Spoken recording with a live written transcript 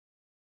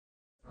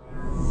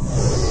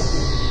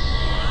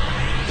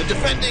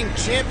Defending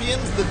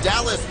champions, the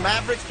Dallas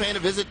Mavericks, paying a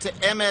visit to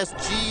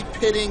MSG,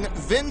 pitting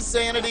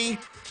Vinsanity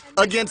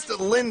against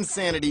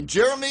Linsanity.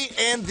 Jeremy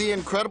and the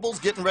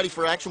Incredibles getting ready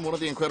for action. One of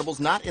the Incredibles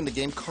not in the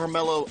game,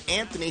 Carmelo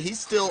Anthony. He's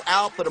still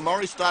out, but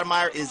Amari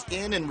Stoudemire is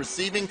in and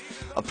receiving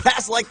a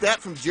pass like that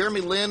from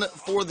Jeremy Lin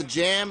for the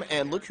jam.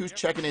 And look who's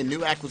checking in,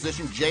 new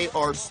acquisition,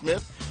 J.R.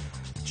 Smith.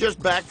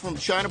 Just back from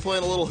China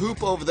playing a little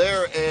hoop over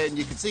there, and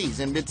you can see he's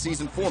in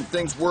mid-season form.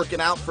 Things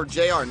working out for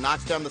JR.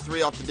 Knocks down the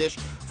three off the dish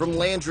from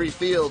Landry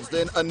Fields.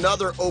 Then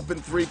another open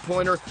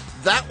three-pointer.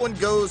 That one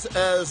goes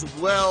as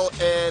well,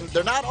 and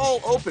they're not all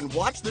open.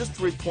 Watch this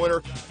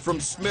three-pointer from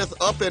Smith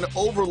up and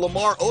over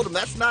Lamar Odom.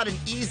 That's not an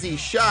easy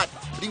shot,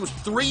 but he was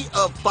 3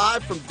 of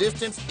 5 from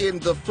distance in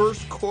the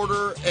first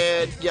quarter,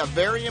 and yeah,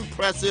 very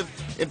impressive.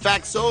 In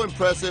fact, so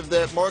impressive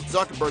that Mark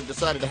Zuckerberg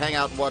decided to hang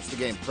out and watch the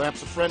game.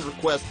 Perhaps a friend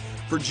request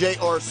for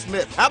J.R.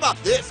 Smith. How about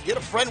this? Get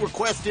a friend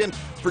request in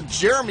for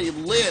Jeremy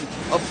Lin,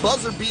 a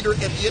buzzer beater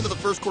at the end of the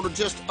first quarter,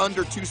 just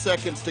under 2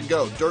 seconds to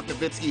go. Dirk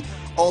Nowitzki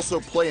also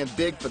playing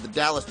big for the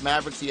Dallas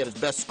Mavericks. He had his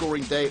best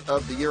scoring day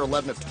of the year,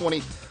 11 of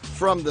 20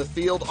 from the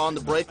field on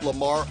the break.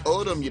 Lamar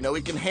Odom, you know,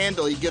 he can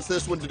handle. He gets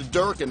this one to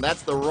Dirk, and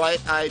that's the right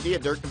idea.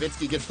 Dirk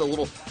Nowitzki gets the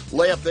little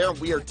layup there.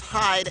 We are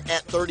tied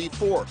at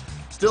 34.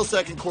 Still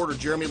second quarter,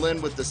 Jeremy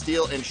Lin with the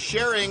steal and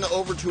sharing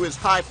over to his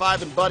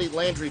high-five and buddy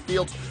Landry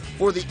Fields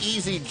for the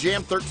easy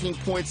jam. 13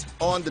 points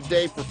on the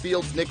day for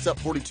Fields. Knicks up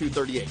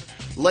 42-38.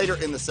 Later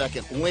in the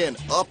second, Lin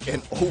up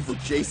and over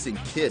Jason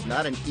Kidd.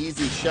 Not an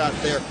easy shot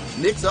there.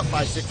 Knicks up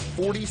by 6,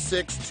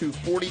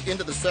 46-40.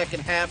 Into the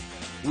second half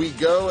we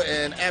go,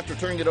 and after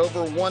turning it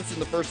over once in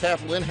the first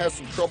half, Lin has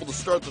some trouble to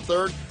start the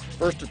third.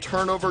 First a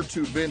turnover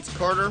to Vince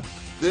Carter.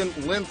 Then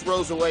Lin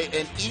throws away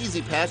an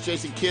easy pass.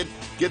 Jason Kidd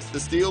gets the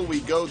steal.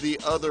 We go the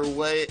other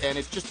way, and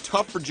it's just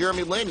tough for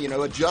Jeremy Lin, you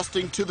know,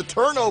 adjusting to the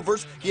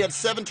turnovers. He had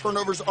 7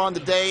 turnovers on the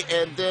day,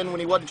 and then when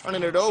he wasn't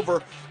turning it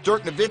over,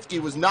 Dirk Nowitzki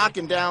was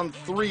knocking down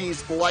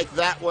threes like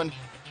that one.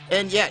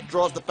 And yeah,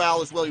 draws the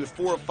foul as well. He was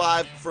 4 of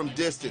 5 from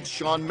distance.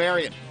 Sean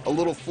Marion, a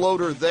little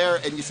floater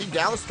there. And you see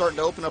Dallas starting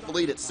to open up a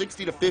lead at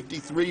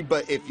 60-53.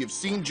 But if you've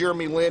seen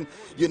Jeremy Lin,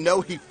 you know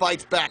he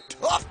fights back.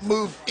 Tough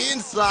move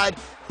inside.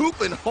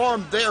 Hoop and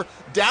harm there.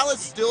 Dallas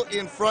still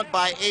in front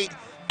by 8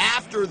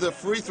 after the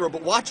free throw.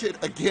 But watch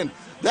it again.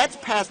 That's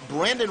past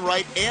Brandon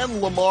Wright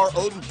and Lamar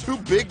Odom, 2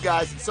 big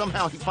guys. And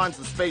somehow he finds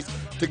the space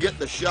to get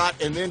the shot.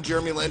 And then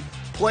Jeremy Lin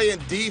playing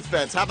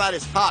defense. How about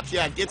his hops?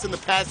 Yeah, gets in the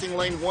passing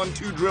lane,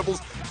 1-2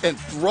 dribbles, and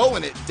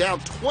throwing it down.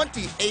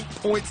 28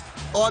 points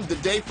on the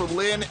day for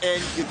Lin,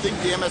 and you think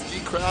the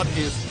MSG crowd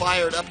is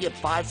fired up. He had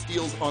 5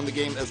 steals on the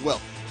game as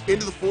well.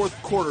 Into the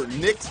fourth quarter,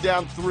 Knicks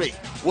down 3.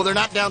 Well, they're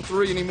not down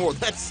 3 anymore.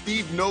 That's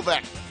Steve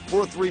Novak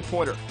for a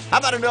three-pointer. How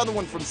about another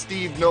one from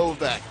Steve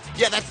Novak?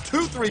 Yeah, that's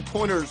 2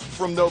 3-pointers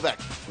from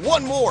Novak.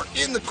 One more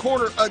in the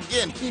corner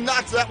again. He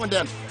knocks that one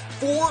down.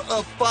 4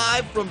 of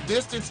 5 from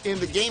distance in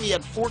the game. He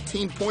had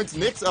 14 points.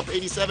 Knicks up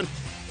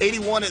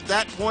 87-81 at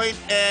that point.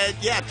 And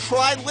yeah,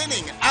 try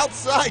Linning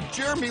outside.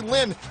 Jeremy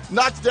Lin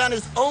knocks down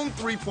his own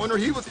three-pointer.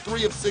 He was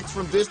 3 of 6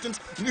 from distance.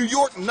 New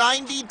York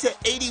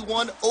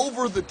 90-81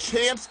 over the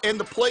champs, and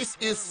the place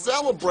is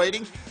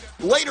celebrating.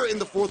 Later in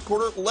the fourth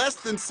quarter, less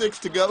than 6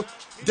 to go,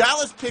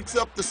 Dallas picks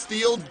up the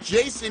steal.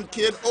 Jason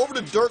Kidd over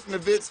to Dirk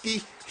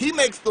Nowitzki. He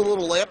makes the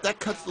little layup. That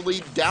cuts the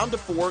lead down to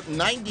 4,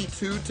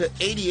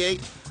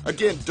 92-88.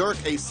 Again, Dirk,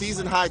 a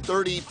season-high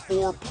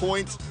 34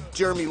 points.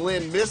 Jeremy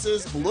Lin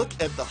misses. Look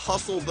at the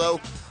hustle, though,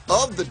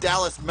 of the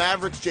Dallas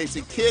Mavericks.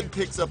 Jason Kidd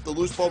picks up the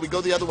loose ball. We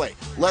go the other way.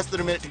 Less than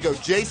a minute to go.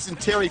 Jason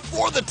Terry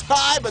for the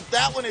tie, but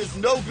that one is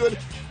no good.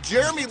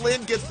 Jeremy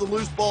Lin gets the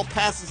loose ball,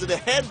 passes it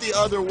ahead the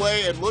other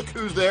way, and look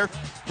who's there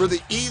for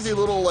the easy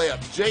little layup.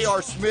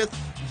 J.R. Smith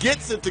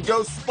gets it to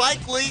go.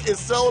 Spike Lee is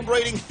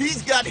celebrating.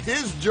 He's got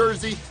his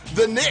jersey.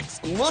 The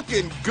Knicks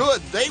looking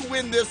good. They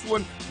win this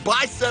one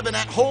by 7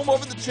 at home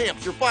over the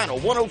champs. Your final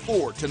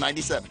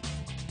 104-97.